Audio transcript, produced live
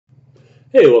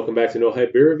Hey, welcome back to No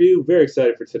Hype Beer Review. Very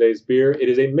excited for today's beer. It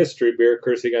is a mystery beer,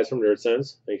 courtesy guys from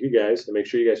Nerdsense. Thank you guys, and make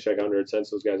sure you guys check out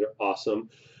Nerdsense. Those guys are awesome.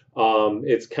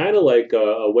 It's kind of like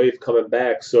a wave coming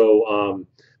back. So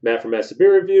Matt from Massive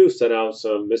Beer Review sent out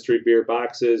some mystery beer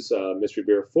boxes, mystery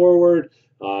beer forward.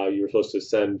 You were supposed to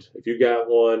send, if you got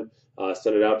one,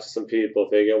 send it out to some people.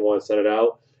 If they get one, send it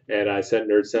out. And I sent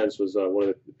Nerdsense was one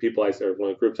of the people or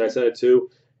one of the groups I sent it to,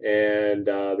 and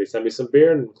they sent me some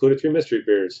beer and included 3 mystery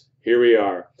beers. Here we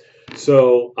are.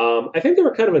 So I think they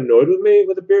were kind of annoyed with me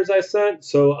with the beers I sent.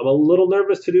 So I'm a little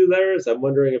nervous to do theirs. I'm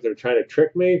wondering if they're trying to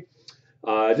trick me.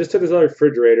 I just took this out of the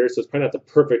refrigerator, so it's probably not the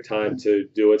perfect time to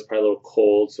do it. It's probably a little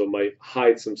cold, so it might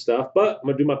hide some stuff. But I'm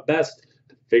gonna do my best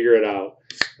to figure it out.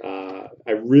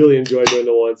 I really enjoyed doing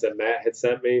the ones that Matt had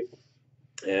sent me,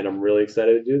 and I'm really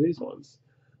excited to do these ones.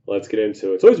 Let's get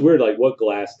into it. It's always weird, like what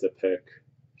glass to pick.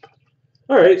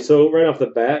 All right, so right off the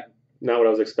bat, not what I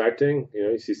was expecting.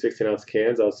 You see 16-ounce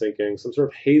cans. I was thinking some sort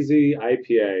of hazy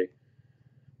IPA,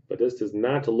 but this does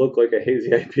not look like a hazy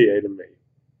IPA to me.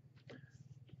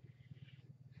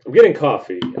 I'm getting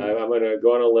coffee. I'm going to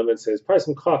go on a limb and say there's probably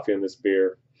some coffee in this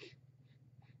beer.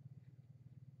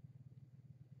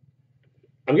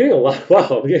 I'm getting a lot.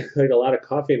 Wow, I'm getting like a lot of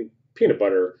coffee and peanut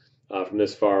butter from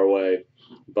this far away.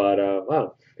 But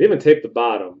wow, they even taped the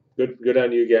bottom. Good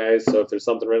on you guys. So if there's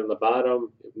something right on the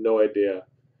bottom, no idea.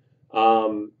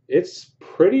 It's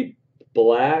pretty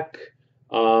black.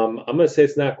 I'm gonna say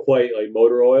it's not quite like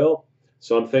motor oil,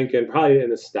 so I'm thinking probably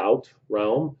in the stout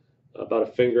realm, about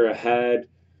a finger ahead.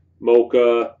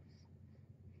 Mocha,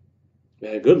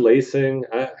 man, good lacing.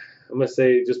 I'm gonna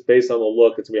say just based on the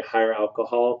look, it's gonna be higher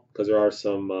alcohol because there are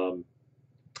some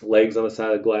legs on the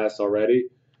side of the glass already.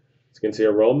 Let's get into the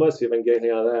aroma. See if I can get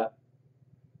anything out of that.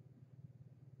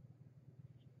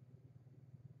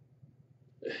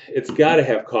 It's got to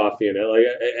have coffee in it. Like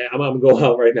I'm gonna go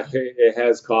out right now. It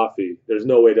has coffee. There's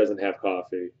no way it doesn't have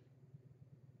coffee.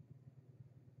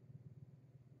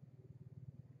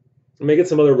 I may get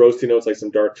some other roasty notes like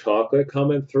some dark chocolate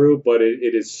coming through, but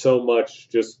it is so much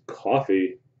just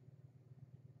coffee.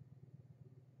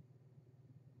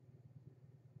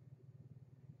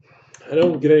 I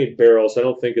don't get any barrels. I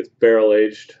don't think it's barrel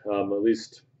aged. At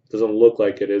least doesn't look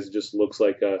like it is. It just looks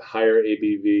like a higher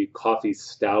ABV coffee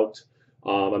stout.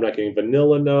 I'm not getting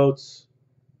vanilla notes.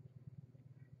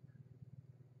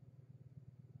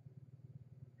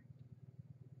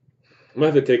 I'm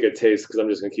gonna have to take a taste because I'm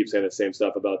just gonna keep saying the same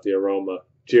stuff about the aroma.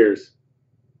 Cheers.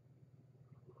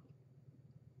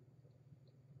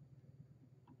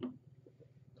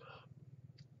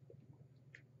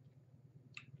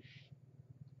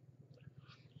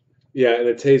 Yeah, and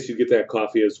the taste you get that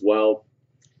coffee as well.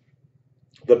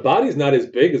 The body's not as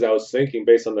big as I was thinking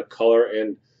based on the color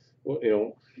and you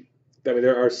know. I mean,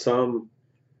 there are some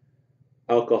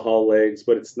alcohol legs,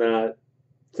 but it's not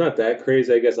that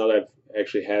crazy. I guess now that I've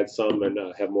actually had some and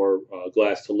have more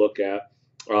glass to look at.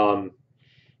 Um,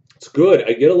 it's good.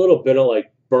 I get a little bit of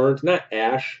like burnt, not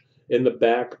ash in the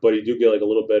back, but you do get like a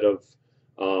little bit of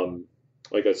um,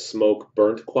 like a smoke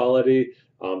burnt quality.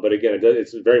 But again,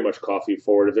 it's very much coffee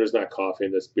forward. If there's not coffee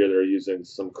in this beer, they're using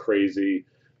some crazy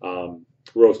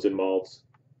roasted malts.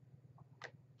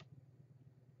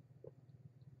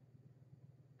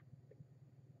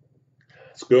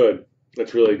 It's good.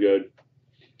 It's really good.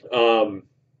 Um,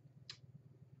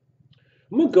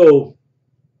 I'm gonna go.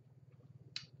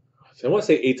 So I want to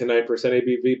say 8 to 9%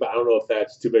 ABV, but I don't know if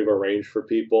that's too big of a range for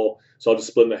people. So I'll just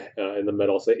split in the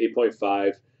middle. Say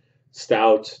 8.5.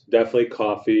 Stout, definitely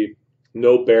coffee.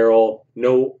 No barrel.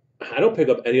 No, I don't pick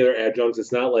up any other adjuncts.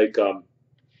 It's not like I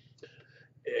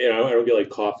don't get like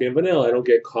coffee and vanilla. I don't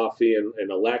get coffee and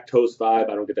a lactose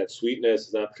vibe. I don't get that sweetness.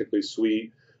 It's not particularly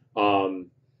sweet. Um,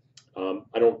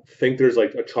 I don't think there's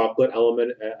like a chocolate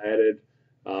element added.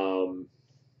 Um,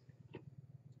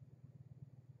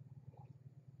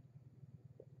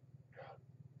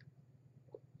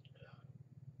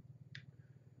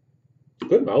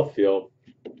 Good mouthfeel.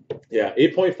 Yeah,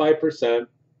 8.5%,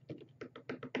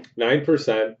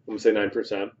 9%. I'm gonna say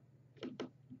 9%.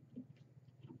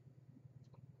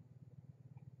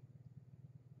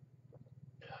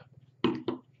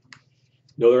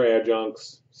 No other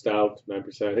adjuncts. Stout, 9%.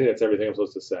 I think that's everything I'm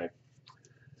supposed to say.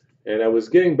 And I was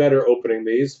getting better opening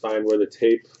these. Find where the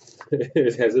tape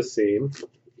has a seam.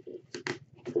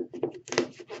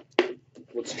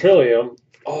 What's Trillium?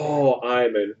 Oh,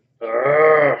 I'm an.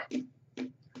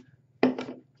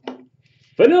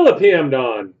 Vanilla PM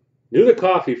Dawn. Knew the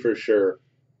coffee for sure.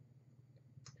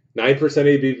 9%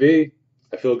 ABV.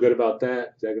 I feel good about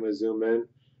that. Is that going to zoom in?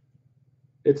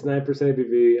 It's 9%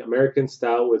 ABV. American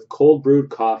stout with cold brewed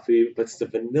coffee, but it's the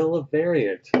vanilla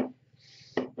variant.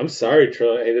 I'm sorry,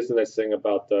 Trillian. Hey, this is the nice thing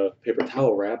about the paper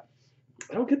towel wrap.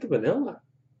 I don't get the vanilla.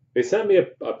 They sent me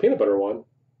a peanut butter one.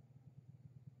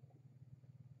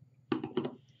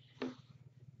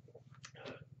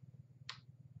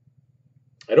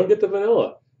 I don't get the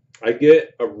vanilla. I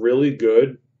get a really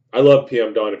good. I love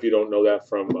PM Dawn. If you don't know that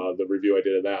from the review I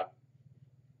did of that,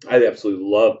 I absolutely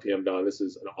love PM Dawn. This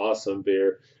is an awesome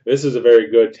beer. This is a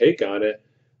very good take on it.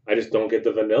 I just don't get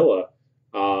the vanilla.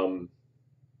 Um,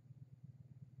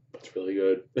 it's really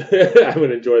good. I'm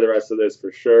gonna enjoy the rest of this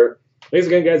for sure. Thanks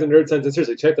again, guys, at Nerdsense. And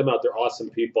seriously, check them out. They're awesome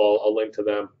people. I'll link to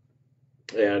them.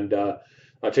 And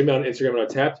check me out on Instagram and on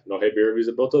Tapped. And I'll have beer reviews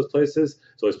at both those places.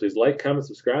 So always please like, comment,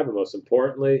 subscribe, and most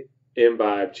importantly,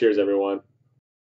 imbibe. Cheers, everyone.